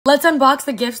Let's unbox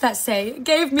the gifts that Say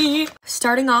gave me.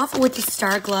 Starting off with the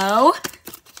Star Glow.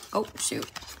 Oh, shoot.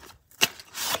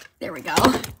 There we go.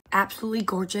 Absolutely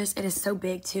gorgeous. It is so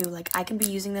big too. Like, I can be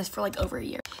using this for like over a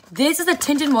year. This is a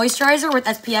tinted moisturizer with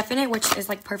SPF in it, which is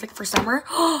like perfect for summer.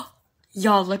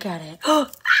 Y'all, look at it.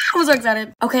 I'm so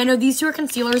excited. Okay, I know these two are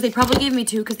concealers. They probably gave me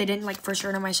two because they didn't like for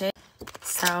sure know my shit.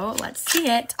 So let's see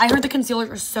it. I heard the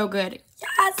concealers are so good.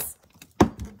 Yes.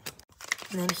 And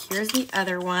then here's the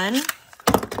other one.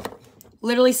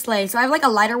 Literally slay. So I have like a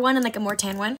lighter one and like a more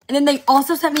tan one. And then they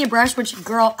also sent me a brush, which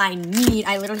girl, I need.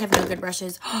 I literally have no good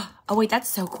brushes. Oh wait, that's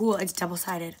so cool. It's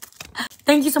double-sided.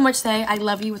 Thank you so much, Say. I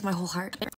love you with my whole heart.